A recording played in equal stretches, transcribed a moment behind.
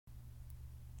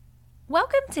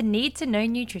Welcome to Need to Know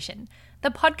Nutrition,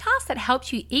 the podcast that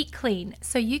helps you eat clean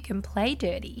so you can play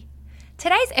dirty.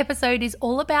 Today's episode is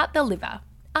all about the liver.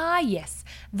 Ah yes,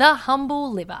 the humble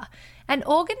liver, an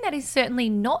organ that is certainly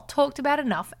not talked about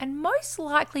enough and most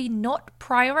likely not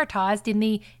prioritised in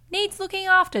the needs looking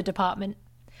after department.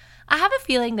 I have a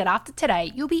feeling that after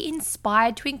today you'll be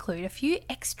inspired to include a few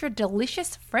extra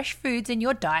delicious fresh foods in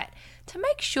your diet to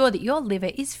make sure that your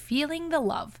liver is feeling the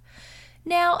love.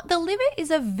 Now, the liver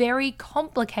is a very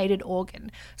complicated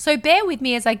organ, so bear with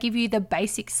me as I give you the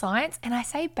basic science, and I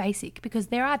say basic because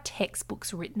there are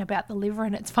textbooks written about the liver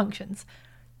and its functions.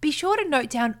 Be sure to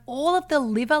note down all of the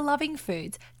liver-loving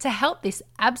foods to help this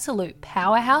absolute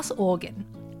powerhouse organ.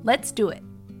 Let's do it.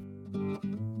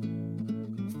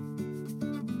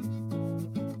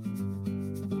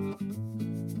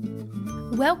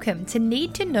 Welcome to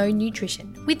Need to Know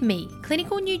Nutrition with me,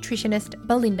 clinical nutritionist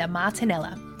Belinda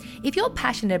Martinella. If you're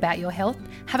passionate about your health,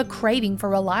 have a craving for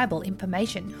reliable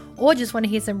information, or just want to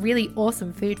hear some really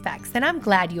awesome food facts, then I'm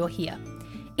glad you're here.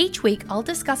 Each week, I'll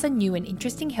discuss a new and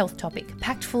interesting health topic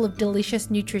packed full of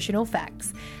delicious nutritional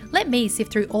facts. Let me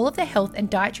sift through all of the health and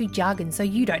dietary jargon so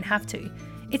you don't have to.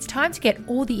 It's time to get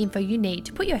all the info you need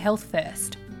to put your health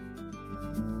first.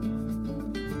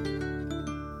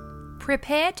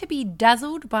 Prepare to be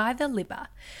dazzled by the liver.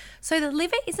 So the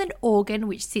liver is an organ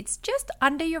which sits just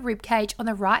under your ribcage on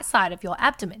the right side of your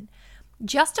abdomen.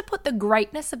 Just to put the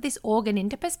greatness of this organ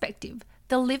into perspective,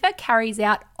 the liver carries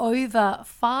out over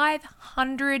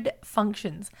 500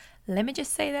 functions. Let me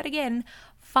just say that again,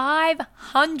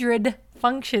 500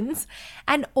 functions,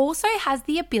 and also has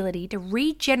the ability to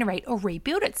regenerate or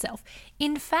rebuild itself.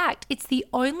 In fact, it's the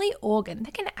only organ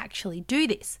that can actually do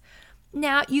this.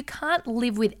 Now, you can't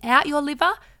live without your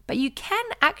liver, but you can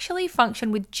actually function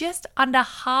with just under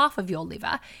half of your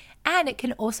liver, and it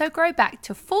can also grow back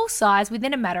to full size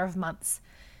within a matter of months.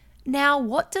 Now,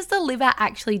 what does the liver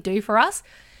actually do for us?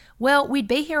 Well, we'd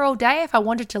be here all day if I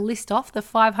wanted to list off the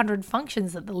 500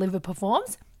 functions that the liver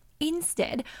performs.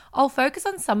 Instead, I'll focus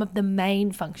on some of the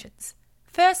main functions.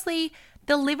 Firstly,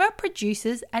 the liver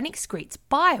produces and excretes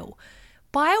bile.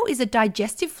 Bile is a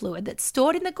digestive fluid that's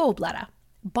stored in the gallbladder.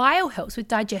 Bile helps with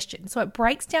digestion, so it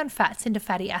breaks down fats into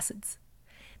fatty acids.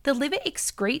 The liver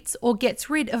excretes or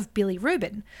gets rid of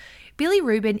bilirubin.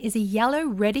 Bilirubin is a yellow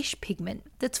reddish pigment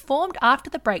that's formed after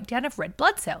the breakdown of red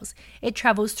blood cells. It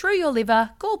travels through your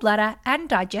liver, gallbladder, and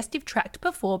digestive tract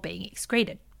before being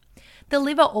excreted. The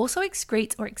liver also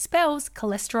excretes or expels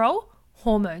cholesterol,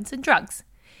 hormones, and drugs.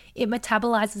 It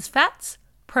metabolizes fats,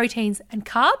 proteins, and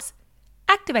carbs,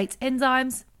 activates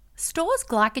enzymes, stores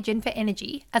glycogen for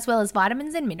energy, as well as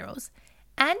vitamins and minerals,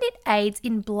 and it aids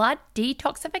in blood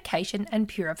detoxification and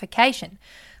purification.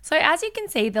 So as you can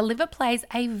see, the liver plays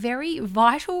a very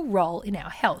vital role in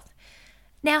our health.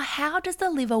 Now, how does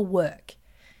the liver work?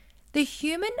 The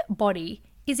human body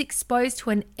is exposed to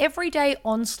an everyday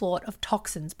onslaught of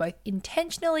toxins, both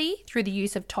intentionally through the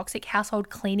use of toxic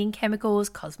household cleaning chemicals,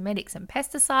 cosmetics, and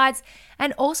pesticides,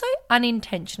 and also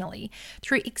unintentionally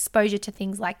through exposure to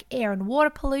things like air and water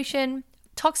pollution,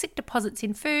 toxic deposits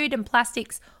in food and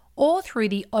plastics, or through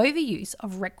the overuse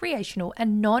of recreational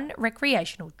and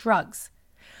non-recreational drugs.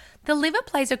 The liver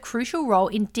plays a crucial role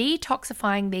in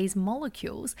detoxifying these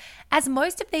molecules, as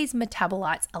most of these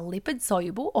metabolites are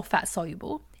lipid-soluble or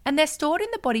fat-soluble, and they're stored in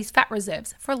the body's fat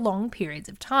reserves for long periods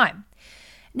of time.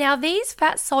 Now, these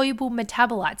fat-soluble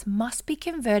metabolites must be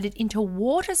converted into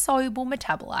water-soluble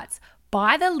metabolites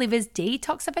by the liver's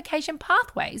detoxification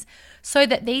pathways so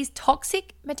that these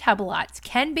toxic metabolites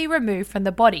can be removed from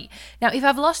the body. Now, if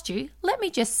I've lost you, let me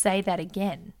just say that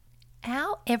again.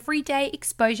 Our everyday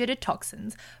exposure to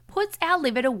toxins puts our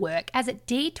liver to work as it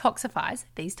detoxifies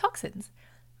these toxins.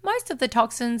 Most of the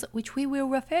toxins, which we will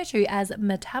refer to as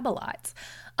metabolites,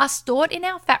 are stored in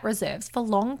our fat reserves for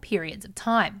long periods of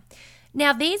time.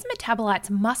 Now, these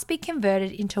metabolites must be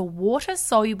converted into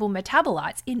water-soluble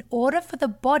metabolites in order for the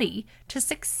body to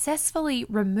successfully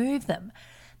remove them.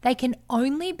 They can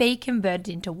only be converted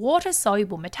into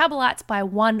water-soluble metabolites by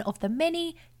one of the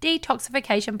many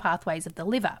detoxification pathways of the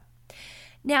liver.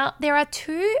 Now, there are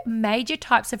two major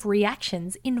types of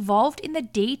reactions involved in the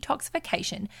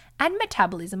detoxification and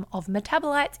metabolism of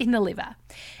metabolites in the liver,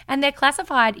 and they're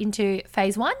classified into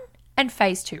phase 1 and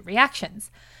phase 2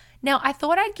 reactions. Now, I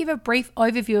thought I'd give a brief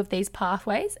overview of these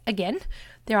pathways. Again,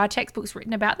 there are textbooks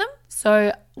written about them,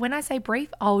 so when I say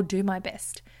brief, I'll do my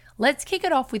best. Let's kick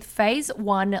it off with phase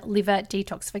 1 liver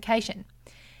detoxification.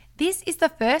 This is the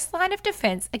first line of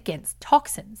defense against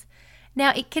toxins.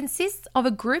 Now, it consists of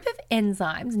a group of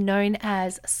enzymes known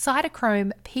as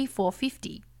cytochrome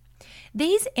P450.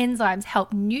 These enzymes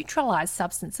help neutralize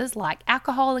substances like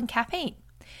alcohol and caffeine.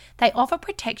 They offer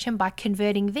protection by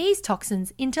converting these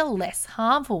toxins into less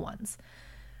harmful ones.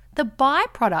 The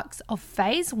byproducts of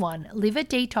phase 1 liver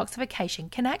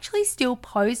detoxification can actually still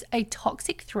pose a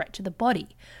toxic threat to the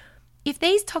body. If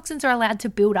these toxins are allowed to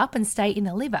build up and stay in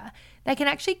the liver, they can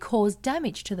actually cause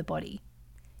damage to the body.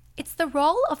 It's the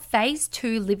role of phase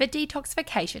 2 liver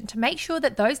detoxification to make sure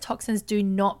that those toxins do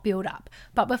not build up.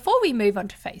 But before we move on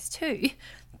to phase 2,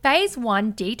 phase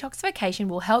 1 detoxification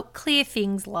will help clear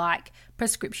things like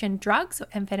prescription drugs or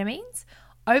amphetamines,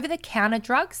 over-the-counter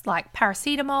drugs like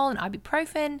paracetamol and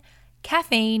ibuprofen,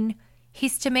 caffeine,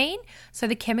 histamine, so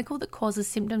the chemical that causes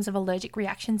symptoms of allergic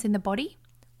reactions in the body,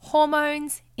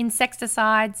 hormones,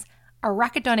 insecticides,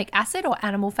 arachidonic acid or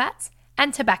animal fats,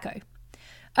 and tobacco.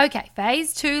 Okay,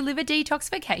 phase 2 liver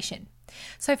detoxification.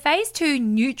 So phase 2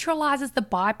 neutralizes the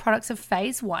byproducts of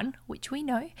phase 1, which we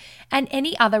know, and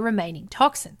any other remaining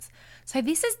toxins. So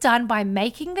this is done by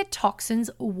making the toxins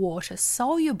water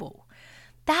soluble.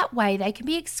 That way they can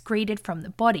be excreted from the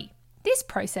body. This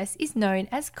process is known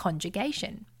as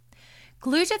conjugation.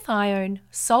 Glutathione,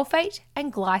 sulfate,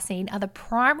 and glycine are the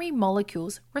primary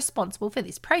molecules responsible for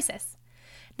this process.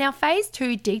 Now, phase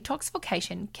 2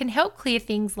 detoxification can help clear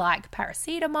things like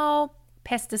paracetamol,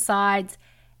 pesticides,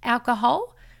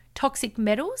 alcohol, toxic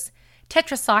metals,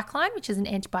 tetracycline, which is an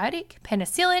antibiotic,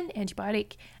 penicillin,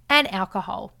 antibiotic, and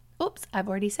alcohol. Oops, I've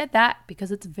already said that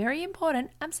because it's very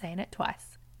important. I'm saying it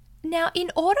twice. Now, in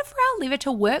order for our liver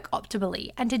to work optimally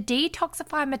and to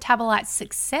detoxify metabolites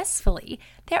successfully,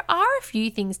 there are a few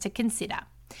things to consider.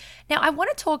 Now, I want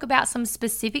to talk about some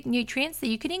specific nutrients that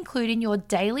you can include in your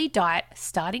daily diet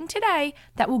starting today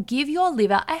that will give your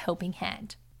liver a helping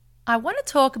hand. I want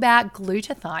to talk about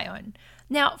glutathione.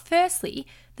 Now, firstly,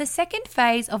 the second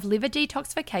phase of liver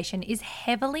detoxification is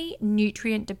heavily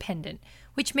nutrient dependent,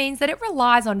 which means that it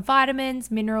relies on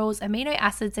vitamins, minerals, amino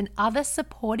acids, and other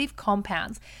supportive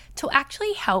compounds to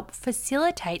actually help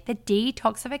facilitate the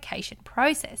detoxification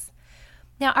process.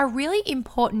 Now, a really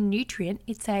important nutrient,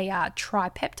 it's a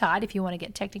tripeptide if you want to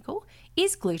get technical,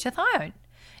 is glutathione.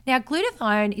 Now,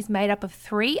 glutathione is made up of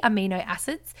 3 amino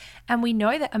acids, and we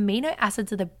know that amino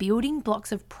acids are the building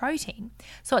blocks of protein.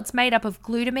 So it's made up of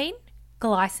glutamine,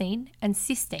 glycine, and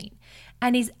cysteine,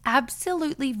 and is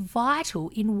absolutely vital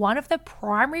in one of the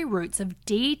primary routes of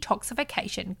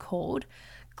detoxification called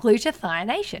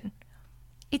glutathionation.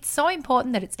 It's so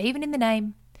important that it's even in the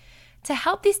name. To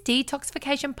help this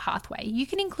detoxification pathway, you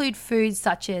can include foods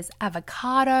such as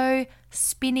avocado,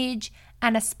 spinach,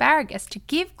 and asparagus to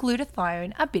give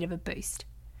glutathione a bit of a boost.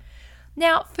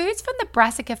 Now, foods from the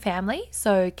brassica family,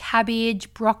 so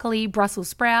cabbage, broccoli, Brussels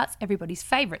sprouts, everybody's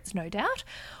favourites no doubt,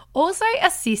 also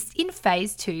assist in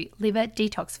phase 2 liver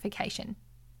detoxification.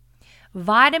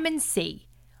 Vitamin C.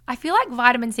 I feel like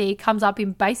vitamin C comes up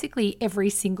in basically every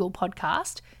single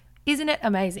podcast. Isn't it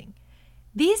amazing?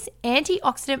 This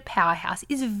antioxidant powerhouse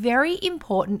is very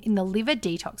important in the liver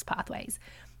detox pathways.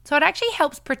 So it actually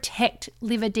helps protect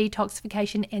liver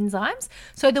detoxification enzymes,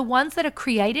 so the ones that are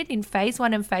created in phase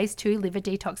 1 and phase 2 liver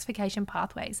detoxification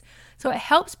pathways. So it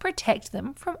helps protect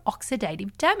them from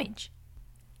oxidative damage.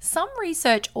 Some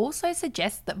research also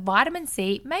suggests that vitamin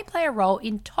C may play a role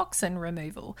in toxin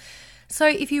removal. So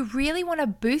if you really want to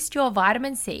boost your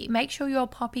vitamin C, make sure you're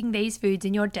popping these foods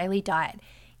in your daily diet.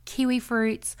 Kiwi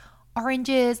fruits,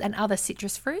 oranges and other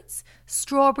citrus fruits,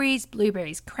 strawberries,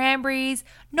 blueberries, cranberries,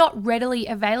 not readily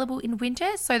available in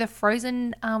winter, so the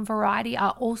frozen variety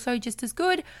are also just as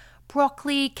good.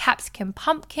 Broccoli, capsicum,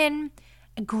 pumpkin,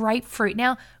 grapefruit.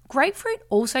 Now, grapefruit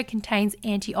also contains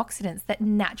antioxidants that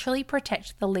naturally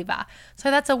protect the liver,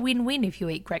 so that's a win-win if you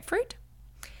eat grapefruit.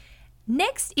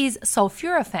 Next is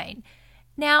sulforaphane.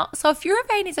 Now,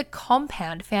 sulforaphane is a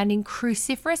compound found in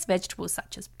cruciferous vegetables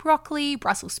such as broccoli,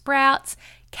 Brussels sprouts,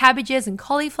 cabbages, and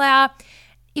cauliflower.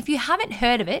 If you haven't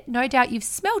heard of it, no doubt you've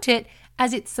smelt it,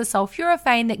 as it's the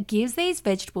sulforaphane that gives these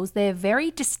vegetables their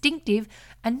very distinctive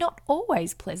and not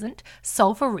always pleasant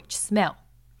sulfur-rich smell.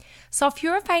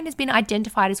 Sulforaphane has been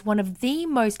identified as one of the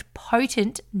most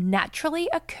potent, naturally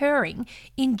occurring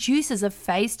inducers of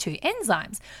phase 2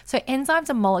 enzymes. So enzymes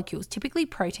are molecules, typically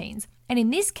proteins, and in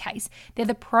this case, they're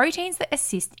the proteins that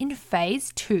assist in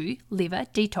phase 2 liver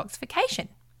detoxification.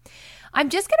 I'm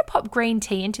just going to pop green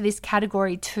tea into this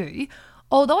category too.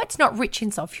 Although it's not rich in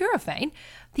sulforaphane,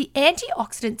 the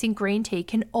antioxidants in green tea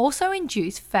can also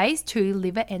induce phase 2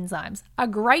 liver enzymes, a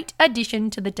great addition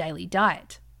to the daily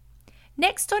diet.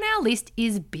 Next on our list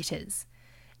is bitters.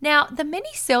 Now, the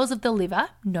many cells of the liver,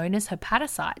 known as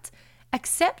hepatocytes,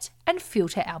 accept and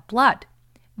filter our blood.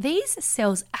 These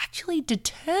cells actually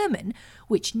determine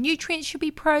which nutrients should be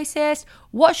processed,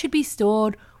 what should be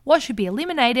stored, what should be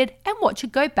eliminated, and what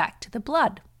should go back to the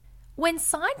blood. When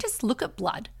scientists look at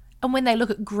blood and when they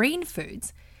look at green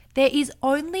foods, there is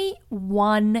only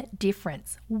one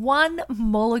difference, one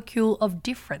molecule of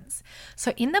difference.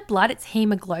 So in the blood, it's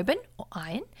hemoglobin or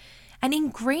iron, and in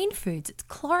green foods, it's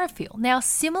chlorophyll. Now,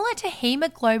 similar to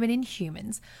hemoglobin in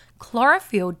humans,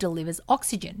 chlorophyll delivers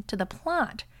oxygen to the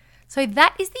plant. So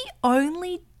that is the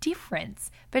only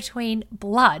difference between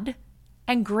blood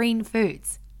and green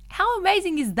foods. How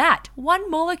amazing is that? One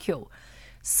molecule.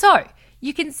 So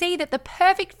you can see that the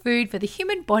perfect food for the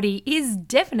human body is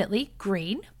definitely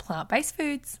green, plant-based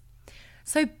foods.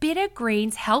 So bitter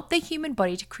greens help the human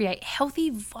body to create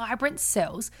healthy, vibrant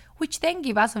cells, which then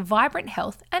give us vibrant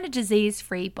health and a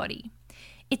disease-free body.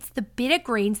 It's the bitter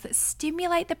greens that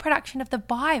stimulate the production of the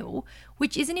bile,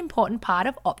 which is an important part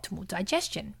of optimal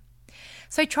digestion.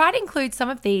 So try to include some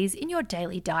of these in your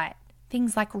daily diet.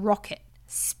 Things like rocket,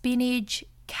 spinach,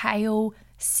 kale,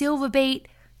 silver beet,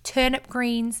 turnip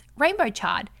greens, rainbow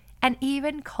chard, and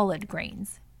even collard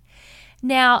greens.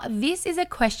 Now, this is a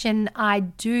question I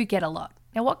do get a lot.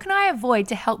 Now, what can I avoid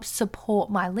to help support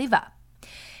my liver?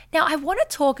 Now, I want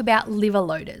to talk about liver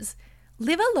loaders.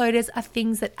 Liver loaders are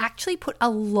things that actually put a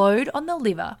load on the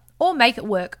liver or make it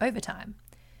work overtime.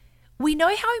 We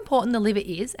know how important the liver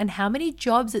is and how many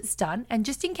jobs it's done, and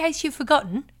just in case you've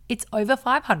forgotten, it's over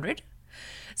 500.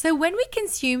 So when we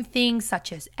consume things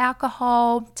such as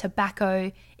alcohol,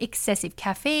 tobacco, excessive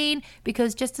caffeine,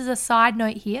 because just as a side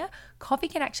note here, coffee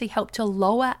can actually help to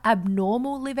lower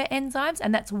abnormal liver enzymes,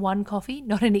 and that's one coffee,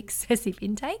 not an excessive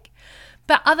intake.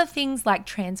 But other things like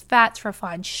trans fats,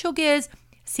 refined sugars,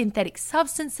 synthetic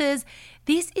substances,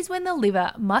 this is when the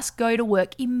liver must go to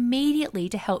work immediately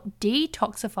to help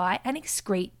detoxify and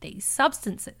excrete these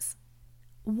substances.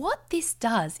 What this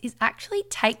does is actually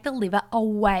take the liver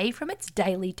away from its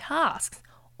daily tasks,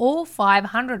 all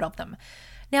 500 of them.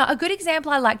 Now, a good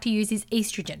example I like to use is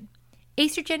estrogen.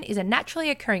 Estrogen is a naturally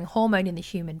occurring hormone in the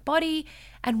human body,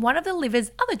 and one of the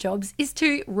liver's other jobs is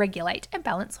to regulate and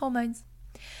balance hormones.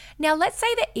 Now, let's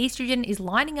say that estrogen is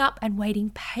lining up and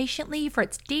waiting patiently for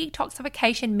its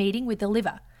detoxification meeting with the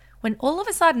liver, when all of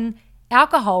a sudden,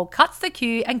 alcohol cuts the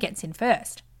queue and gets in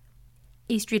first.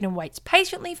 Estrogen waits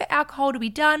patiently for alcohol to be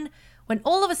done, when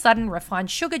all of a sudden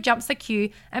refined sugar jumps the queue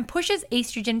and pushes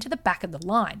estrogen to the back of the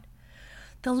line.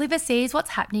 The liver sees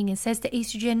what's happening and says to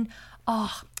estrogen,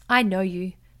 "Oh, I know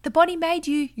you. The body made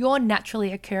you. You're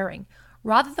naturally occurring.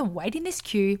 Rather than waiting this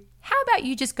queue, how about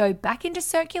you just go back into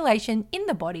circulation in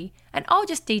the body and I'll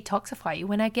just detoxify you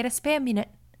when I get a spare minute."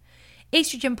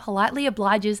 Estrogen politely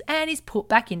obliges and is put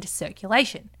back into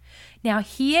circulation. Now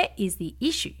here is the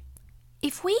issue.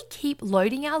 If we keep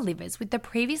loading our livers with the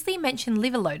previously mentioned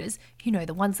liver loaders,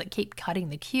 the ones that keep cutting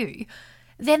the queue,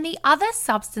 then the other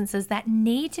substances that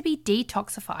need to be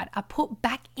detoxified are put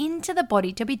back into the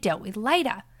body to be dealt with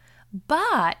later.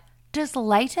 But does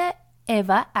later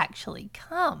ever actually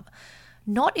come?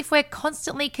 Not if we're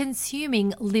constantly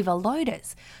consuming liver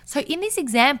loaders. So in this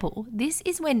example, this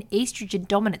is when estrogen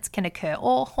dominance can occur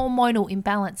or hormonal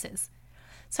imbalances.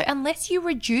 So unless you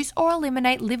reduce or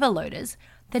eliminate liver loaders,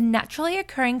 the naturally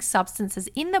occurring substances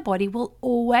in the body will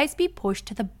always be pushed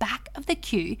to the back of the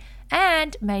queue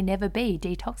and may never be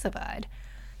detoxified.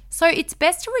 So it's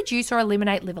best to reduce or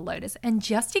eliminate liver loaders, and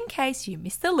just in case you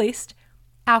missed the list,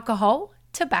 alcohol,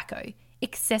 tobacco,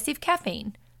 excessive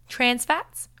caffeine, trans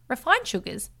fats, refined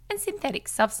sugars, and synthetic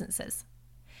substances.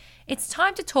 It's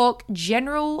time to talk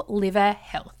general liver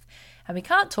health. And we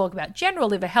can't talk about general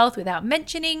liver health without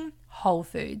mentioning whole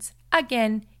foods.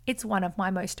 Again, it's one of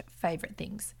my most favorite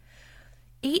things.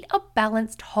 Eat a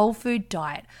balanced whole food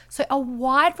diet, so a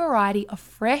wide variety of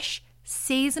fresh,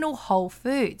 seasonal whole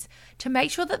foods to make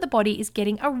sure that the body is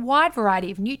getting a wide variety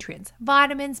of nutrients,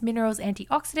 vitamins, minerals,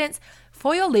 antioxidants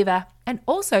for your liver and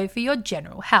also for your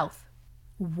general health.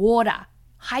 Water.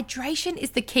 Hydration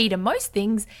is the key to most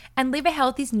things, and liver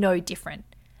health is no different.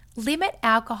 Limit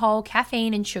alcohol,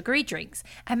 caffeine, and sugary drinks,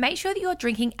 and make sure that you're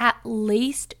drinking at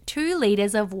least 2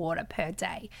 litres of water per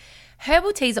day.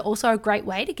 Herbal teas are also a great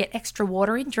way to get extra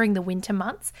water in during the winter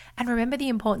months, and remember the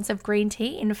importance of green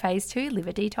tea in phase 2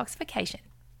 liver detoxification.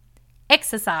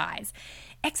 Exercise.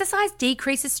 Exercise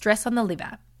decreases stress on the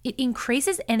liver. It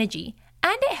increases energy,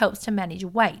 and it helps to manage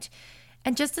weight.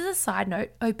 And just as a side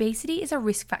note, obesity is a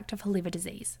risk factor for liver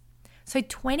disease. So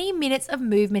 20 minutes of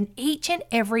movement each and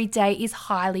every day is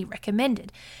highly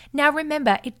recommended. Now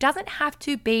remember, it doesn't have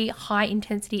to be high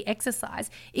intensity exercise.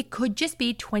 It could just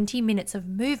be 20 minutes of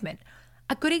movement.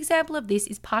 A good example of this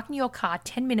is parking your car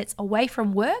 10 minutes away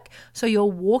from work, so you're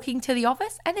walking to the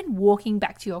office and then walking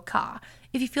back to your car.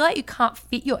 If you feel like you can't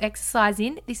fit your exercise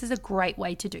in, this is a great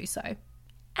way to do so.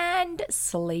 And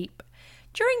sleep.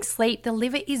 During sleep, the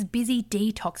liver is busy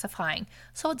detoxifying,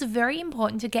 so it's very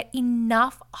important to get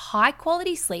enough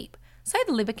high-quality sleep so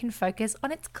the liver can focus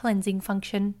on its cleansing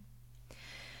function.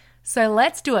 So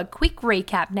let's do a quick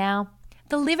recap now.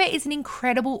 The liver is an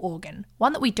incredible organ,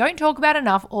 one that we don't talk about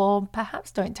enough or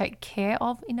perhaps don't take care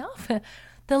of enough.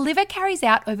 The liver carries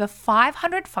out over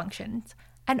 500 functions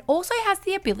and also has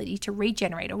the ability to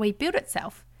regenerate or rebuild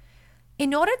itself.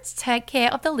 In order to take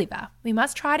care of the liver, we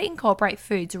must try to incorporate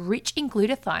foods rich in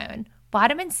glutathione,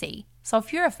 vitamin C,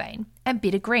 sulforaphane, and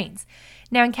bitter greens.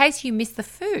 Now, in case you missed the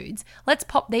foods, let's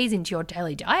pop these into your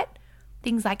daily diet.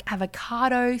 Things like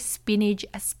avocado, spinach,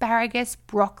 asparagus,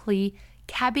 broccoli,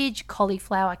 cabbage,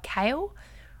 cauliflower, kale,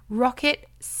 rocket,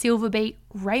 silver beet,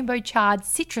 rainbow chard,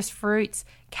 citrus fruits,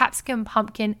 capsicum,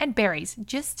 pumpkin, and berries,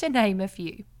 just to name a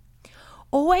few.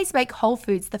 Always make whole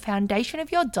foods the foundation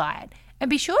of your diet and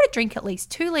be sure to drink at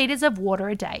least 2 litres of water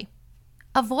a day.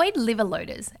 Avoid liver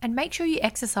loaders and make sure you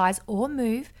exercise or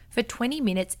move for 20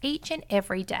 minutes each and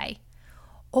every day.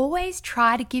 Always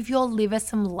try to give your liver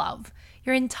some love.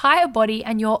 Your entire body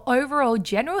and your overall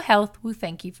general health will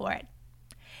thank you for it.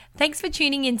 Thanks for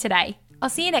tuning in today. I'll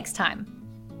see you next time.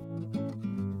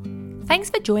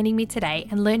 Thanks for joining me today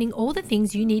and learning all the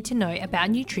things you need to know about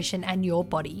nutrition and your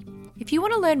body. If you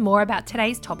want to learn more about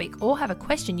today's topic or have a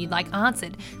question you'd like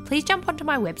answered, please jump onto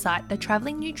my website,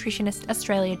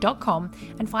 thetravelingnutritionistaustralia.com,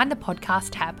 and find the podcast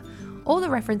tab. All the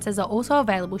references are also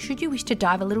available should you wish to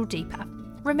dive a little deeper.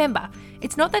 Remember,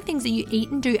 it's not the things that you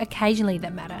eat and do occasionally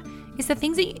that matter. It's the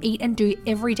things that you eat and do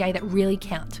every day that really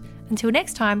count. Until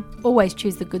next time, always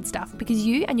choose the good stuff because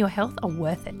you and your health are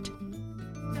worth it.